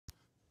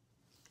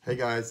Hey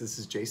guys, this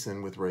is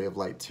Jason with Ray of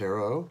Light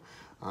Tarot.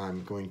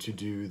 I'm going to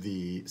do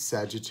the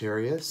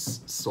Sagittarius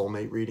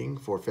soulmate reading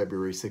for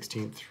February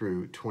 16th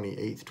through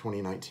 28th,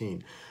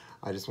 2019.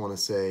 I just want to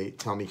say,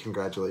 tell me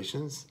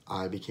congratulations.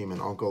 I became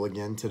an uncle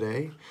again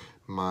today.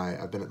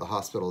 I've been at the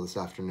hospital this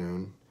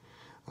afternoon.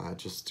 I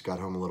just got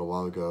home a little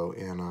while ago,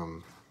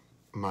 and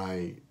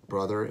my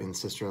brother and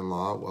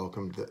sister-in-law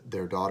welcomed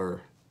their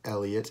daughter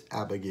Elliot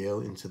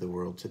Abigail into the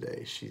world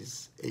today.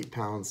 She's 8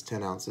 pounds,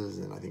 10 ounces,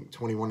 and I think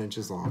 21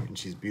 inches long, and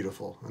she's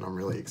beautiful, and I'm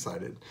really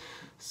excited.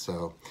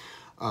 So,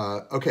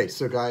 okay,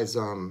 so guys,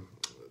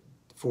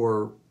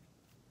 for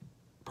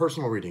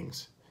personal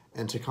readings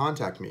and to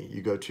contact me,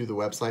 you go to the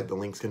website. The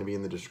link's going to be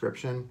in the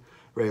description,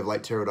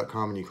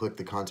 rayoflighttarot.com, and you click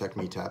the Contact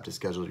Me tab to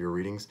schedule your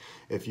readings.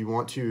 If you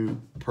want to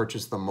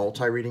purchase the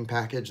multi-reading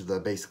package,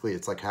 basically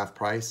it's like half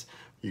price.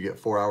 You get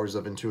 4 hours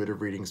of intuitive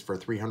readings for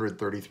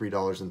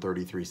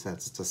 $333.33.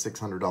 It's a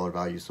 $600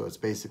 value, so it's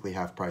basically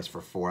half price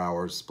for 4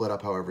 hours, split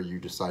up however you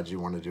decide you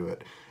want to do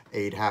it.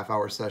 8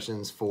 half-hour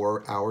sessions,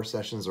 4-hour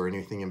sessions, or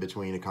anything in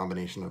between, a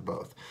combination of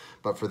both.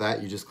 But for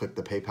that, you just click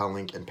the PayPal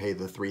link and pay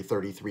the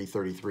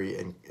 $333.33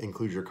 and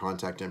include your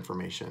contact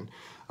information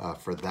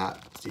for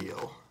that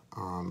deal.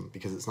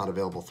 Because it's not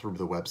available through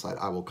the website,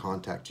 I will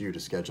contact you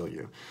to schedule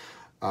you.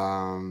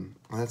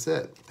 That's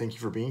it. Thank you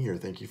for being here.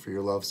 Thank you for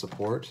your love,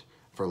 support,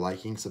 for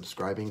liking,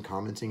 subscribing,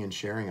 commenting, and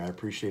sharing. I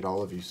appreciate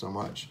all of you so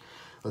much.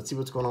 Let's see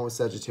what's going on with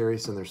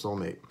Sagittarius and their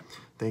soulmate.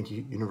 Thank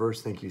you,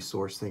 universe. Thank you,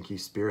 source. Thank you,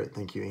 spirit.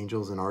 Thank you,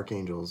 angels and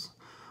archangels.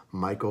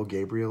 Michael,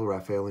 Gabriel,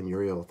 Raphael, and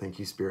Uriel. Thank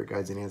you, spirit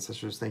guides and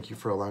ancestors. Thank you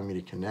for allowing me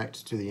to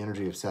connect to the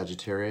energy of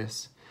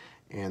Sagittarius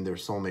and their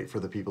soulmate. For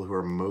the people who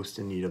are most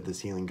in need of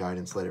this healing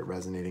guidance, let it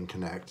resonate and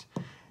connect.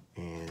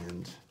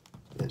 And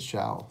it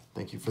shall.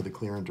 Thank you for the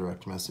clear and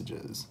direct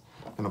messages.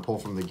 I'm going to pull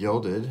from the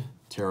Gilded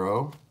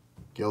Tarot.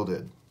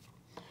 Gilded.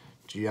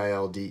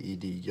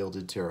 G-I-L-D-E-D,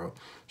 Gilded Tarot.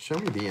 Show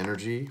me the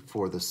energy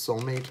for the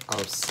soulmate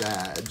of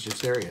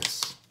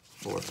Sagittarius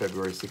for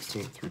February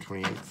 16th through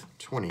 28th,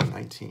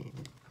 2019.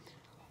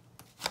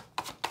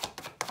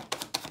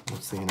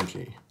 What's the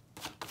energy?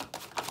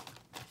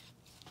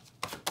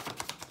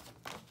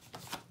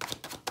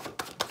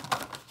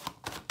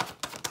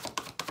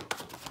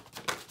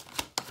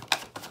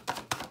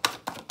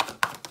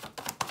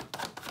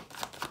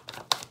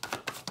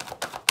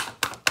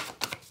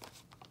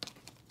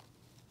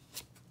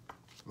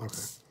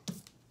 Okay.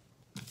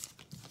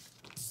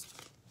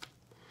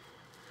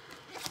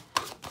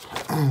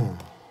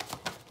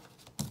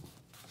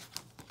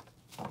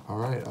 All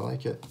right, I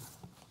like it.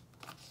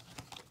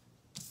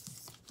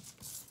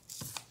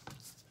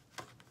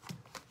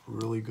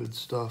 Really good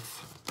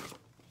stuff.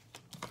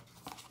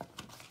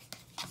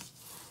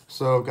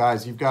 So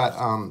guys, you've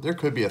got, there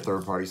could be a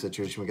third party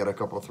situation. We got a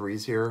couple of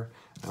threes here,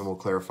 and we'll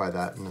clarify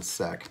that in a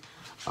sec.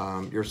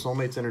 Your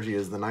soulmate's energy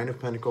is the Nine of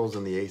Pentacles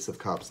and the Ace of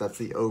Cups. That's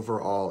the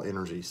overall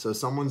energy. So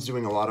someone's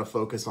doing a lot of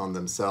focus on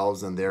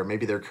themselves and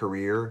maybe their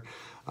career.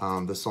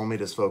 The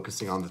soulmate is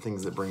focusing on the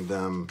things that bring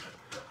them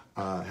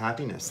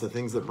happiness, the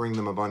things that bring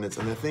them abundance,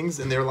 and the things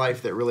in their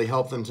life that really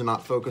help them to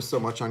not focus so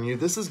much on you.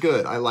 This is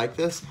good. I like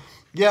this.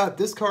 Yeah,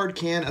 this card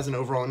can, as an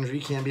overall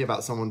energy, can be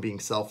about someone being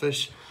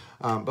selfish.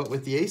 But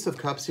with the Ace of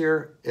Cups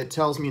here, it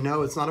tells me,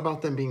 no, it's not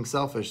about them being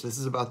selfish. This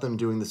is about them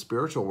doing the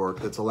spiritual work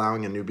that's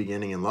allowing a new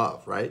beginning in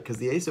love, right? Because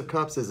the Ace of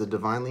Cups is a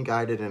divinely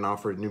guided and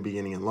offered new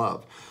beginning in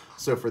love.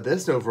 So for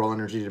this overall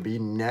energy to be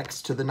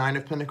next to the Nine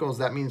of Pentacles,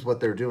 that means what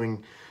they're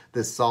doing,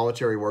 this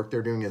solitary work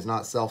they're doing, is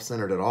not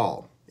self-centered at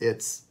all.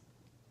 It's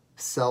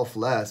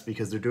selfless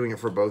because they're doing it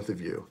for both of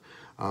you.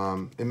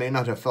 It may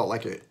not have felt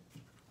like it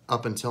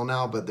up until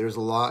now, but there's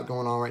a lot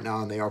going on right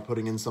now, and they are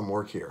putting in some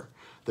work here.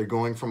 They're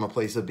going from a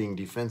place of being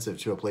defensive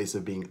to a place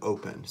of being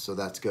open. So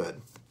that's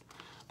good.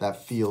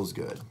 That feels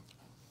good.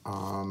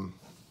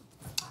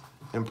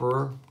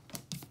 Emperor,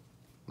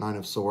 Nine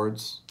of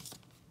Swords,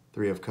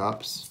 Three of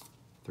Cups,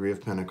 Three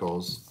of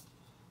Pentacles,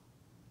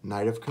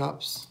 Knight of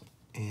Cups,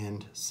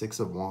 and Six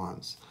of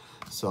Wands.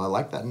 So I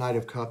like that Knight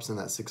of Cups and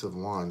that Six of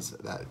Wands,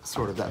 that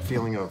sort of that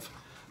feeling of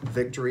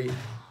victory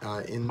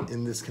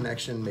in this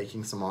connection,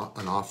 making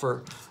an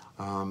offer.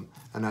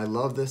 And I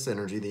love this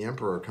energy, the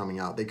Emperor coming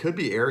out. They could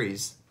be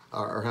Aries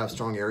or have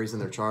strong Aries in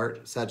their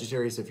chart.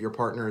 Sagittarius, if your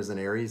partner is an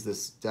Aries,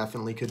 this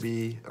definitely could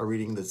be a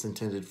reading that's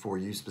intended for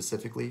you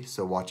specifically,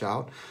 so watch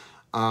out.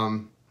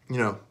 You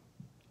know,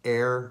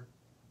 air,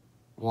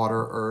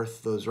 water,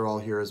 earth, those are all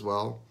here as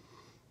well.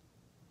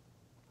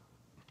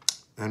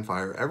 And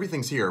fire.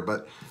 Everything's here,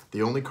 but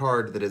the only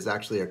card that is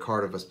actually a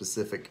card of a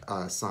specific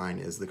sign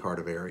is the card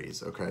of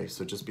Aries, okay?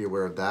 So just be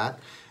aware of that.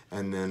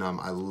 And then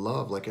I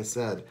love, like I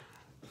said,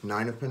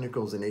 Nine of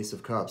Pentacles and Ace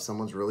of Cups.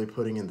 Someone's really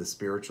putting in the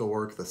spiritual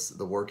work,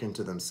 the work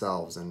into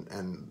themselves.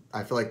 And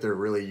I feel like they're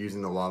really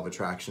using the law of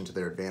attraction to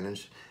their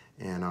advantage.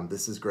 And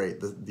this is great.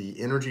 The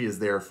energy is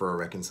there for a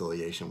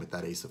reconciliation with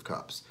that Ace of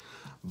Cups.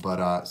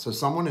 But so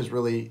someone is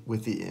really,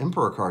 with the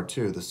Emperor card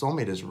too, the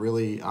soulmate is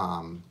really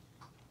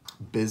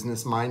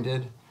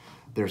business-minded.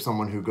 They're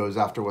someone who goes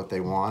after what they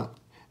want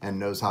and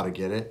knows how to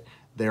get it.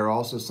 They're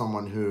also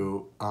someone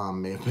who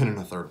may have been in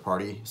a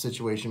third-party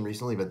situation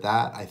recently, but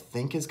that, I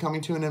think, is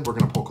coming to an end. We're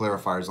going to pull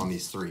clarifiers on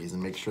these threes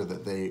and make sure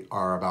that they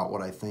are about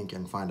what I think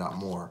and find out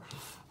more.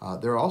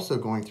 They're also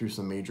going through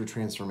some major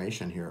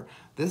transformation here.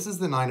 This is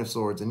the Nine of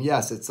Swords, and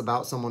yes, it's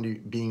about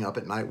someone being up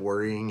at night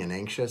worrying and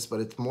anxious,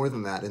 but it's more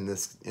than that in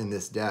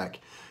this deck.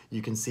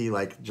 You can see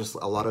like just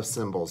a lot of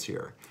symbols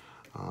here.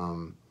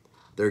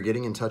 They're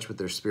getting in touch with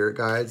their spirit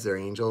guides, their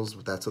angels.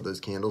 That's what those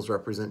candles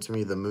represent to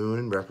me. The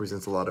moon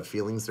represents a lot of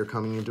feelings they're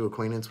coming into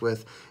acquaintance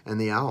with. And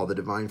the owl, the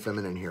divine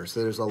feminine here.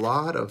 So there's a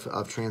lot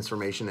of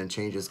transformation and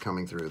changes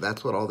coming through.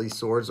 That's what all these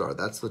swords are.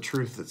 That's the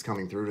truth that's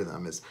coming through to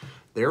them, is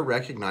they're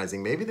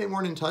recognizing maybe they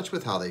weren't in touch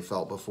with how they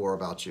felt before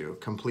about you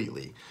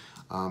completely.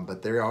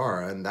 But they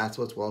are, and that's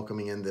what's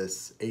welcoming in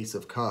this Ace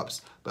of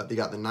Cups. But they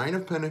got the Nine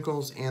of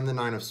Pentacles and the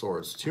Nine of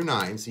Swords. 2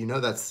 nines, you know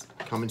that's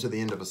coming to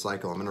the end of a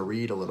cycle. I'm going to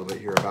read a little bit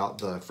here about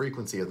the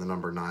frequency of the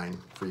number 9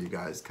 for you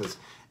guys, because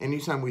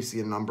anytime we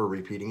see a number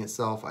repeating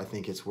itself, I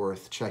think it's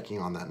worth checking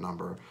on that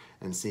number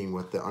and seeing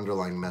what the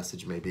underlying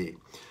message may be.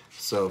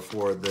 So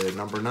for the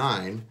number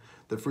 9,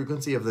 the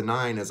frequency of the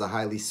 9 is a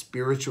highly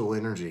spiritual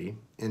energy,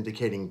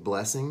 indicating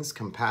blessings,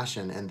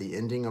 compassion, and the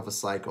ending of a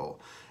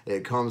cycle.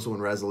 It comes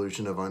when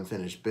resolution of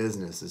unfinished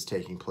business is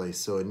taking place,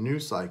 so a new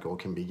cycle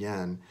can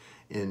begin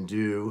in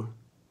due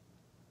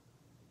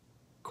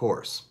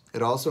course.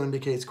 It also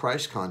indicates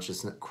Christ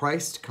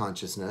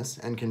consciousness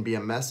and can be a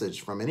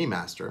message from any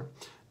master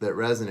that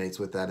resonates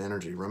with that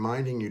energy,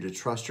 reminding you to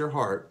trust your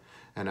heart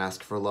and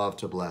ask for love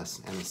to bless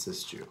and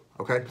assist you.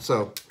 Okay,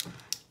 so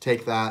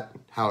take that,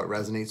 how it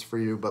resonates for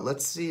you. But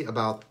let's see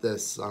about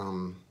this.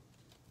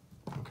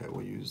 Okay,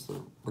 we're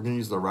going to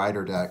use the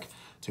Rider deck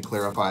to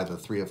clarify the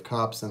Three of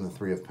Cups and the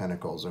Three of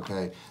Pentacles,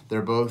 okay?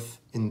 They're both,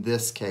 in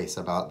this case,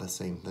 about the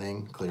same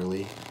thing,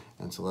 clearly.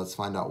 And so let's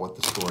find out what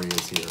the story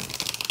is here.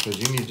 Because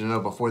you need to know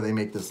before they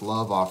make this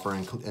love offer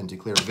and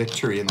declare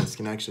victory in this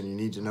connection, you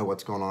need to know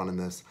what's going on in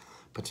this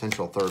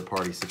potential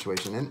third-party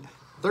situation. And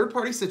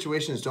third-party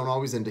situations don't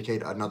always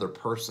indicate another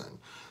person.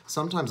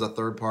 Sometimes a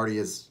third party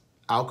is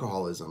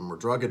alcoholism or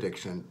drug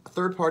addiction. A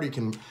third party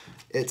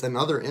it's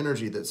another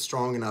energy that's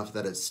strong enough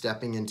that it's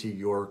stepping into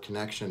your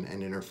connection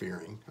and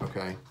interfering,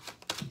 okay?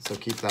 So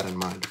keep that in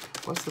mind.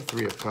 What's the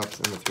Three of Cups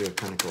and the Three of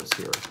Pentacles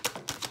here?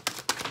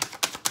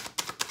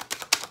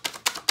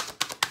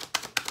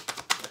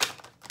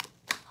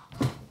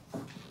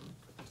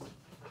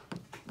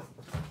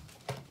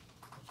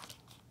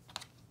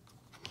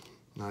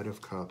 Knight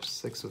of Cups,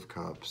 Six of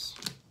Cups,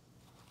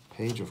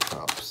 Page of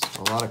Cups.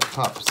 A lot of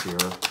cups here.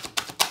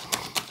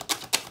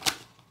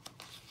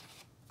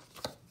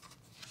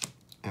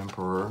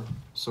 Emperor.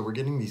 So we're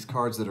getting these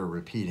cards that are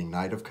repeating.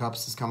 Knight of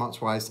Cups has come out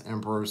twice.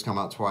 Emperor's come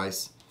out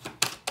twice.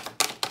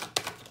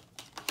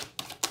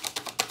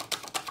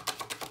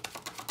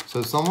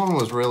 So someone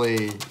was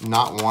really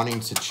not wanting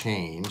to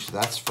change,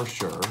 that's for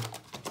sure.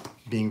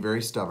 Being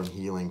very stubborn,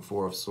 healing,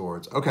 Four of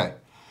Swords. Okay,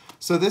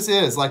 so this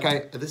is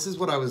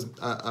what I was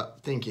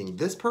thinking.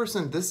 This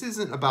person, this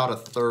isn't about a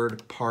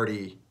third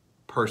party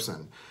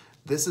person.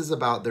 This is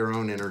about their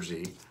own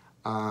energy.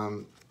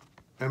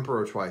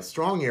 Emperor twice.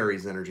 Strong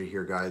Aries energy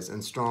here, guys,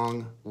 and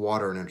strong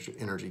water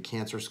energy.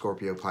 Cancer,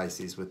 Scorpio,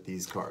 Pisces with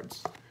these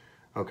cards.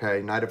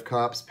 Okay, Knight of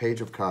Cups,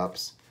 Page of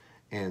Cups,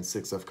 and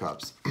Six of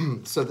Cups.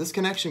 So this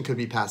connection could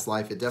be past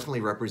life. It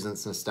definitely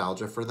represents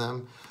nostalgia for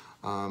them.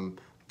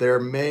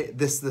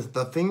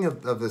 The thing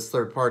of this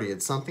third party,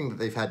 it's something that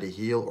they've had to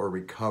heal or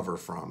recover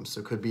from.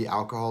 So it could be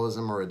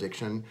alcoholism or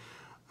addiction.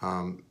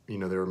 You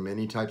know, there are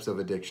many types of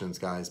addictions,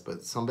 guys,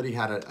 but somebody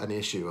had an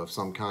issue of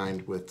some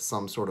kind with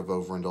some sort of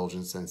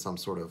overindulgence and some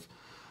sort of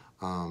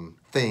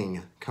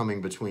thing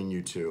coming between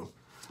you two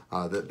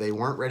that they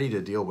weren't ready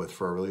to deal with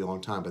for a really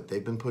long time, but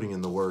they've been putting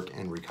in the work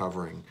and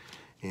recovering.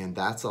 And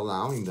that's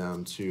allowing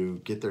them to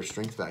get their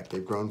strength back.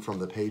 They've grown from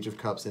the Page of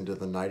Cups into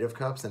the Knight of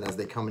Cups, and as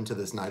they come into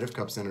this Knight of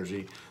Cups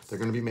energy, they're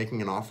going to be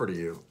making an offer to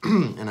you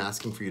and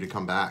asking for you to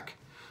come back.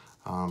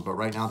 But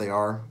right now they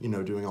are, you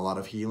know, doing a lot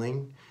of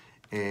healing,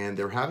 and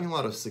they're having a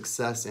lot of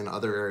success in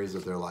other areas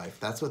of their life.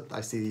 That's what I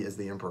see as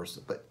the Emperor.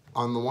 But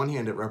on the one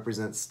hand, it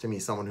represents to me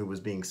someone who was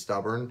being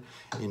stubborn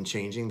in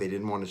changing. They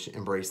didn't want to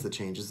embrace the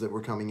changes that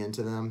were coming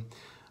into them.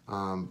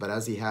 But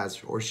as he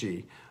has, or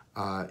she,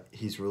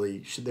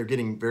 they're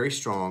getting very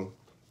strong.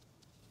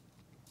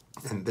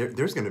 And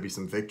there's going to be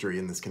some victory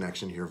in this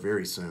connection here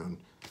very soon.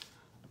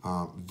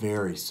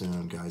 Very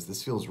soon, guys.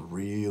 This feels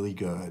really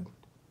good.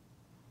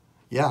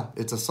 Yeah,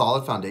 it's a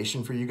solid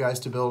foundation for you guys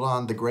to build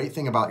on. The great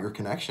thing about your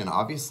connection,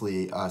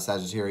 obviously,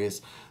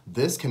 Sagittarius,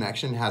 this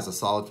connection has a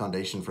solid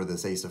foundation for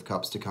this Ace of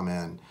Cups to come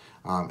in,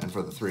 and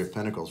for the Three of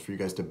Pentacles, for you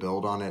guys to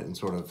build on it and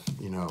sort of,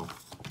 you know,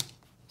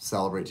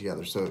 celebrate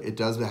together. So it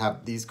does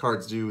have, these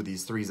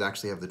threes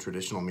actually have the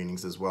traditional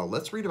meanings as well.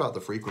 Let's read about the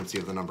frequency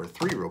of the number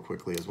 3 real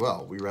quickly as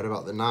well. We read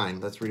about the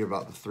 9, let's read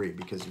about the 3,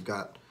 because you've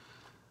got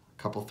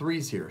a couple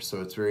 3s here,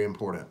 so it's very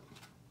important.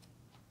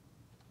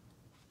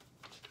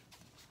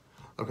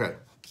 Okay,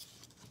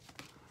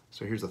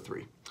 so here's a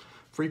 3.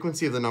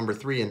 Frequency of the number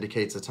 3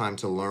 indicates a time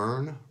to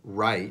learn,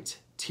 write,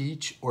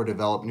 teach or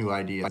develop new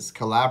ideas,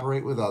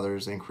 collaborate with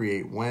others, and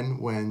create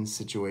win-win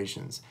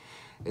situations.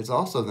 It's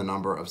also the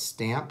number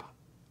stamp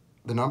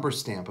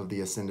of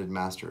the Ascended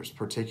Masters,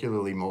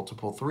 particularly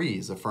multiple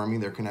threes,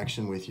 affirming their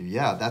connection with you.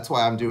 Yeah, that's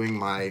why I'm doing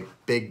my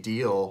big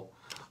deal,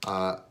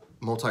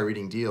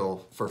 multi-reading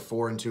deal for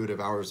 4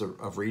 intuitive hours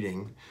of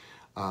reading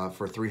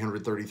for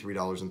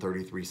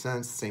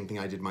 $333.33. Same thing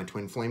I did my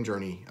Twin Flame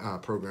Journey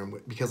program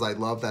with, because I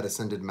love that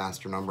Ascended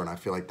Master number, and I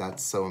feel like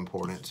that's so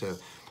important to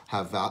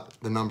have that.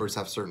 The numbers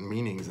have certain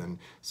meanings, and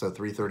so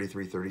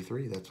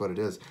 33333, that's what it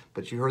is.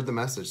 But you heard the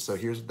message, so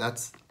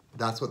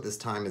that's what this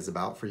time is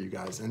about for you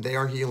guys. And they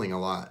are healing a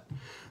lot.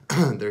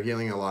 They're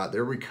healing a lot.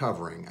 They're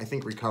recovering. I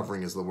think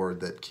recovering is the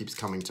word that keeps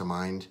coming to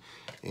mind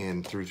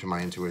and through to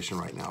my intuition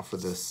right now for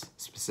this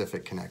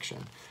specific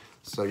connection.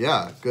 So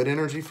yeah, good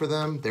energy for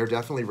them. They're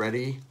definitely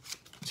ready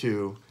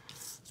to,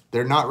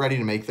 they're not ready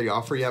to make the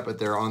offer yet, but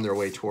they're on their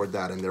way toward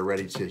that, and they're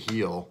ready to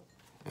heal.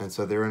 And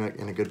so they're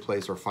in a good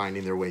place, or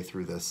finding their way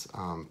through this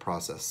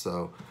process.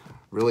 So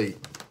really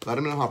let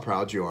them know how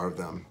proud you are of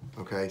them,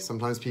 okay?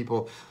 Sometimes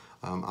people,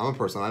 I'm a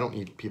person, I don't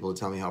need people to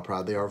tell me how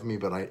proud they are of me,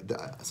 but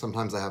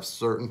sometimes I have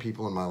certain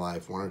people in my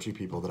life, 1 or 2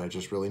 people that I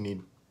just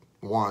really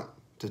want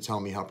to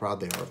tell me how proud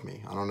they are of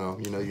me. I don't know,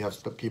 you have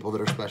people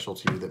that are special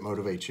to you that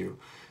motivate you,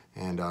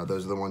 and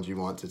those are the ones you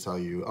want to tell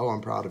you, oh, I'm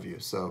proud of you.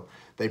 So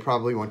they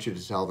probably want you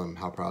to tell them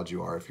how proud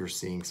you are if you're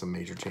seeing some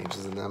major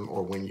changes in them,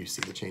 or when you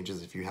see the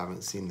changes if you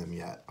haven't seen them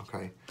yet,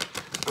 okay?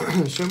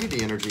 Show me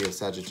the energy of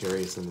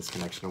Sagittarius in this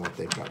connection and what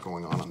they've got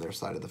going on their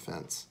side of the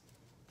fence.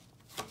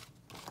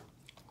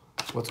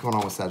 What's going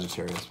on with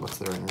Sagittarius? What's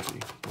their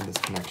energy in this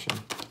connection?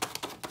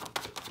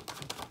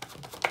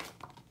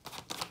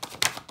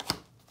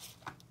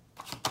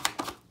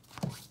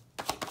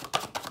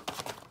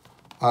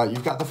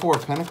 You've got the 4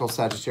 of Pentacles,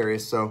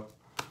 Sagittarius, so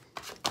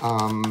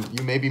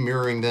you may be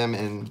mirroring them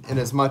in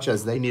as much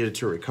as they needed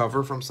to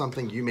recover from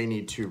something, you may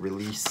need to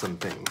release some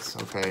things,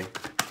 okay?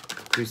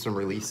 Do some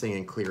releasing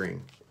and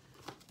clearing.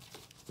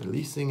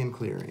 Releasing and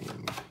clearing.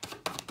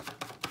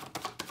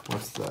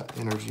 What's the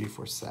energy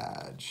for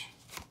Sag?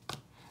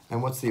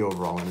 And what's the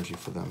overall energy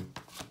for them?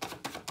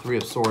 3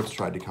 of Swords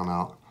tried to come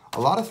out. A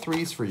lot of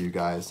 3s for you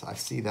guys. I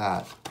see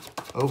that.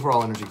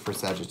 Overall energy for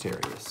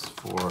Sagittarius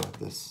for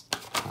this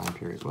time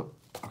period. Whoop.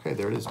 Okay,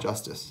 there it is,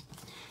 Justice.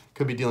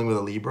 Could be dealing with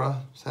a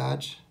Libra,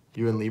 Sag.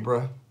 You and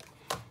Libra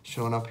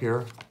showing up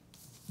here.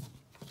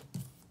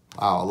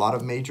 Wow, a lot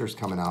of majors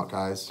coming out,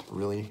 guys.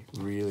 Really,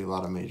 really a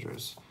lot of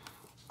majors.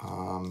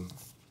 All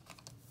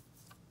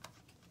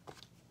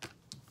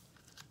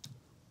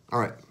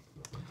right.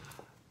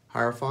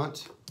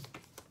 Hierophant.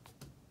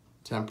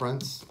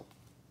 Temperance,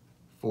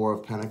 4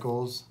 of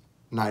Pentacles,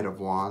 Knight of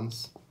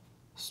Wands,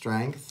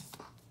 Strength,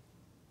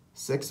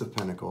 6 of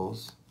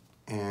Pentacles,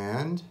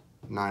 and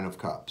 9 of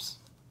Cups.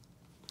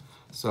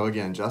 So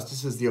again,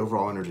 Justice is the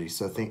overall energy.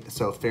 So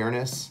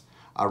fairness,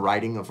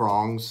 righting of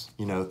wrongs,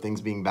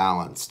 things being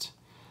balanced,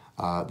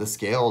 the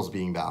scales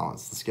being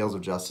balanced, the scales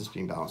of justice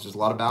being balanced. There's a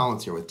lot of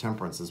balance here with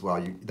Temperance as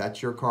well.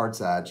 That's your card,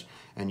 Sag,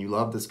 and you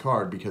love this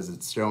card because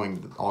it's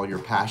showing all your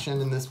passion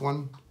in this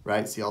one,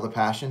 right? See all the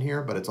passion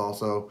here, but it's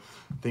also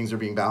things are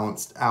being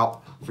balanced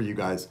out for you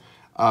guys.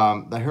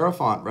 The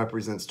Hierophant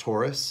represents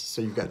Taurus,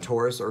 so you've got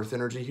Taurus, earth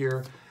energy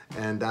here,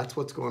 and that's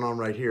what's going on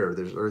right here.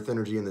 There's earth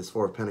energy in this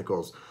 4 of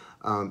Pentacles.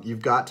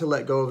 You've got to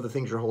let go of the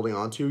things you're holding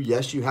on to.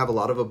 Yes, you have a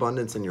lot of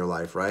abundance in your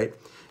life, right?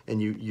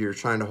 And you're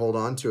trying to hold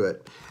on to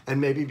it. And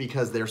maybe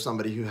because they're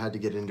somebody who had to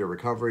get into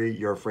recovery,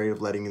 you're afraid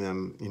of letting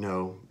them,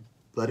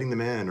 letting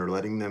them in, or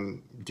letting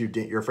them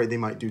you're afraid they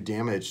might do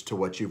damage to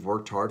what you've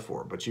worked hard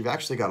for. But you've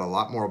actually got a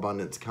lot more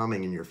abundance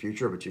coming in your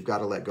future, but you've got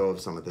to let go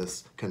of some of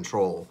this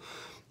control.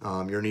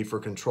 Your need for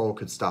control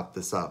could stop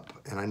this up.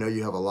 And I know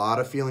you have a lot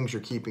of feelings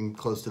you're keeping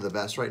close to the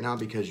vest right now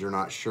because you're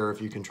not sure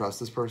if you can trust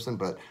this person,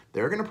 but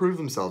they're going to prove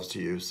themselves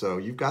to you. So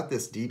you've got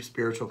this deep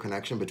spiritual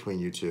connection between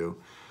you two,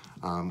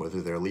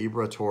 whether they're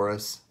Libra,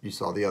 Taurus. You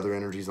saw the other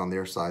energies on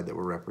their side that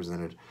were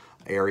represented.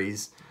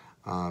 Aries,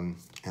 and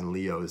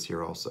Leo is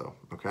here also,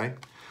 okay?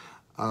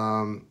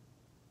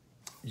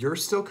 You're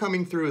still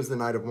coming through as the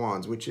Knight of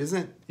Wands, which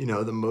isn't,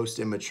 the most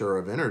immature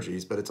of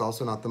energies, but it's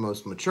also not the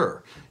most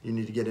mature. You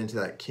need to get into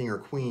that King or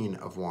Queen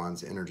of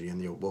Wands energy,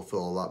 and you will feel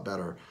a lot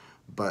better.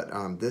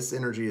 But this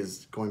energy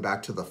is going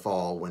back to the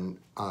fall when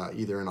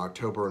either in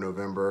October or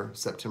November,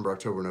 September,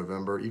 October,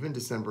 November, even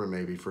December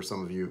maybe for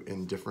some of you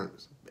in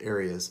different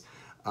areas,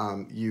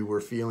 you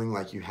were feeling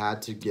like you had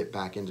to get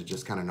back into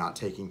just kind of not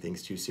taking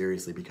things too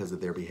seriously because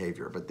of their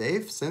behavior. But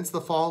they've, since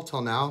the fall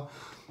till now,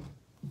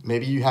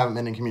 maybe you haven't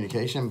been in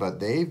communication, but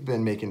they've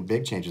been making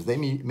big changes. They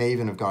may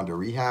even have gone to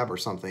rehab or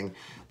something.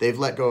 They've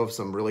let go of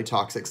some really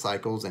toxic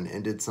cycles and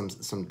ended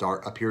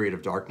a period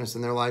of darkness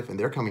in their life, and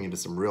they're coming into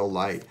some real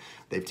light.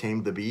 They've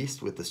tamed the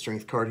beast with the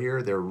Strength card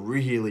here. They're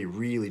really,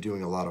 really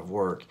doing a lot of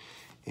work,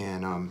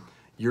 and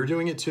you're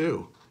doing it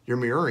too. You're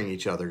mirroring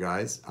each other,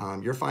 guys.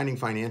 You're finding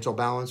financial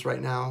balance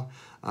right now,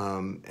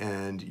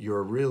 and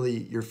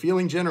you're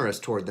feeling generous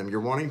toward them.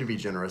 You're wanting to be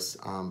generous,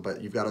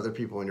 but you've got other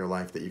people in your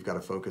life that you've got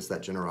to focus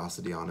that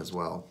generosity on as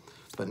well.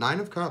 But Nine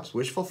of Cups,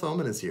 wish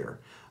fulfillment is here.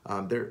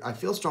 I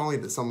feel strongly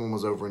that someone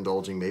was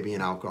overindulging, maybe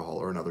in alcohol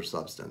or another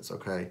substance,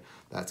 okay?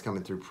 That's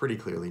coming through pretty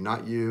clearly.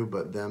 Not you,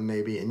 but them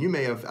maybe. And you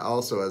may have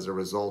also as a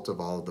result of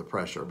all of the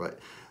pressure, but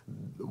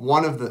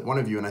one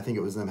of you, and I think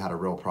it was them, had a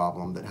real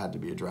problem that had to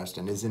be addressed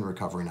and is in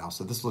recovery now.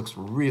 So this looks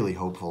really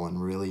hopeful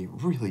and really,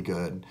 really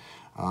good.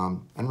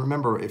 And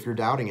remember, if you're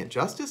doubting it,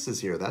 justice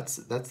is here. That's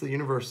the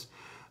universe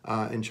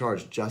in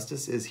charge.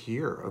 Justice is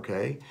here,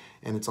 okay?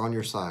 And it's on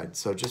your side.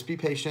 So just be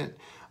patient.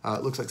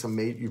 It looks like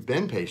you've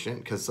been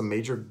patient because some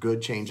major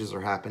good changes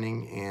are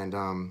happening.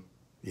 And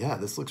yeah,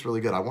 this looks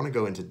really good. I want to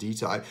go into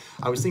detail.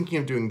 I was thinking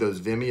of doing those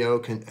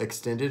Vimeo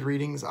extended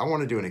readings. I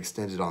want to do an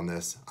extended on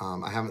this.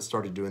 I haven't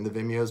started doing the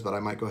Vimeos, but I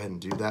might go ahead and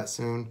do that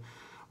soon.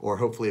 Or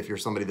hopefully if you're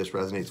somebody this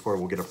resonates for,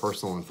 we'll get a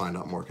personal and find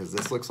out more, because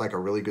this looks like a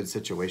really good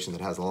situation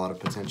that has a lot of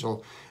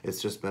potential.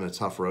 It's just been a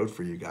tough road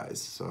for you guys.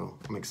 So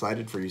I'm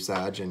excited for you,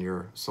 Sag, and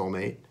your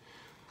soulmate.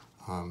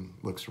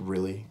 Looks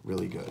really,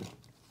 really good.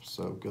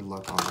 So good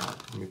luck on that.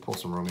 Let me pull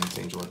some romance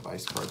angel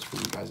advice cards for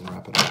you guys and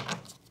wrap it up.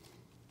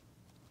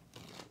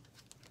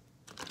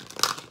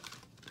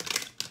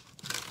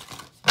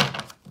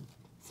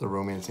 It's the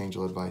romance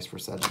angel advice for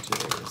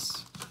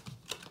Sagittarius.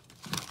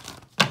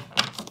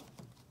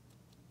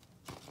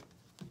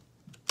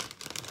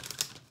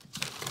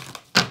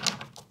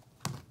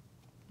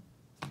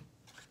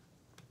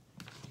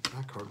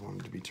 That card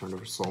wanted to be turned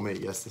over.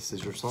 Soulmate. Yes, this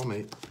is your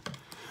soulmate.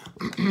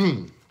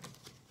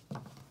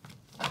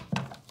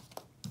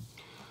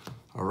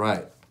 All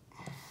right.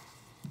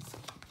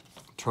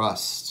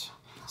 Trust.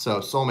 So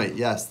soulmate,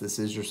 yes, this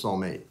is your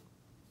soulmate.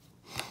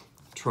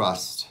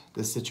 Trust.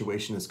 This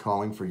situation is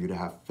calling for you to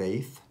have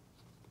faith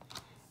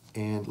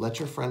and let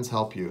your friends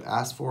help you.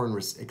 Ask for and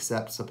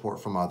accept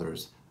support from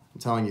others. I'm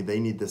telling you, they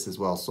need this as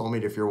well.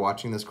 Soulmate, if you're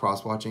watching this,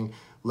 cross-watching,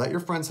 let your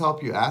friends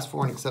help you. Ask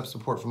for and accept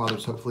support from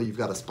others. Hopefully you've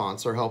got a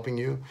sponsor helping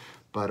you.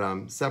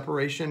 But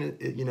separation,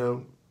 you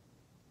know,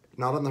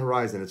 not on the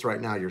horizon. It's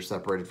right now you're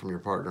separated from your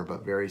partner,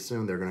 but very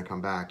soon they're going to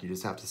come back. You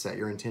just have to set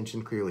your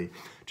intention clearly.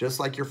 Just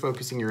like you're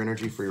focusing your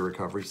energy for your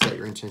recovery, set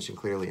your intention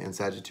clearly. And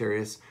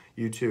Sagittarius,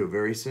 you too,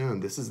 very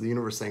soon. This is the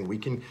universe saying we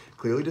can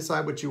clearly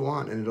decide what you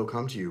want and it'll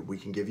come to you. We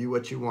can give you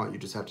what you want. You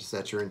just have to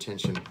set your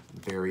intention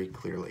very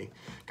clearly.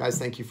 Guys,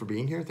 thank you for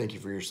being here. Thank you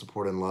for your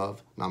support and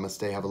love.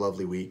 Namaste. Have a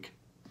lovely week.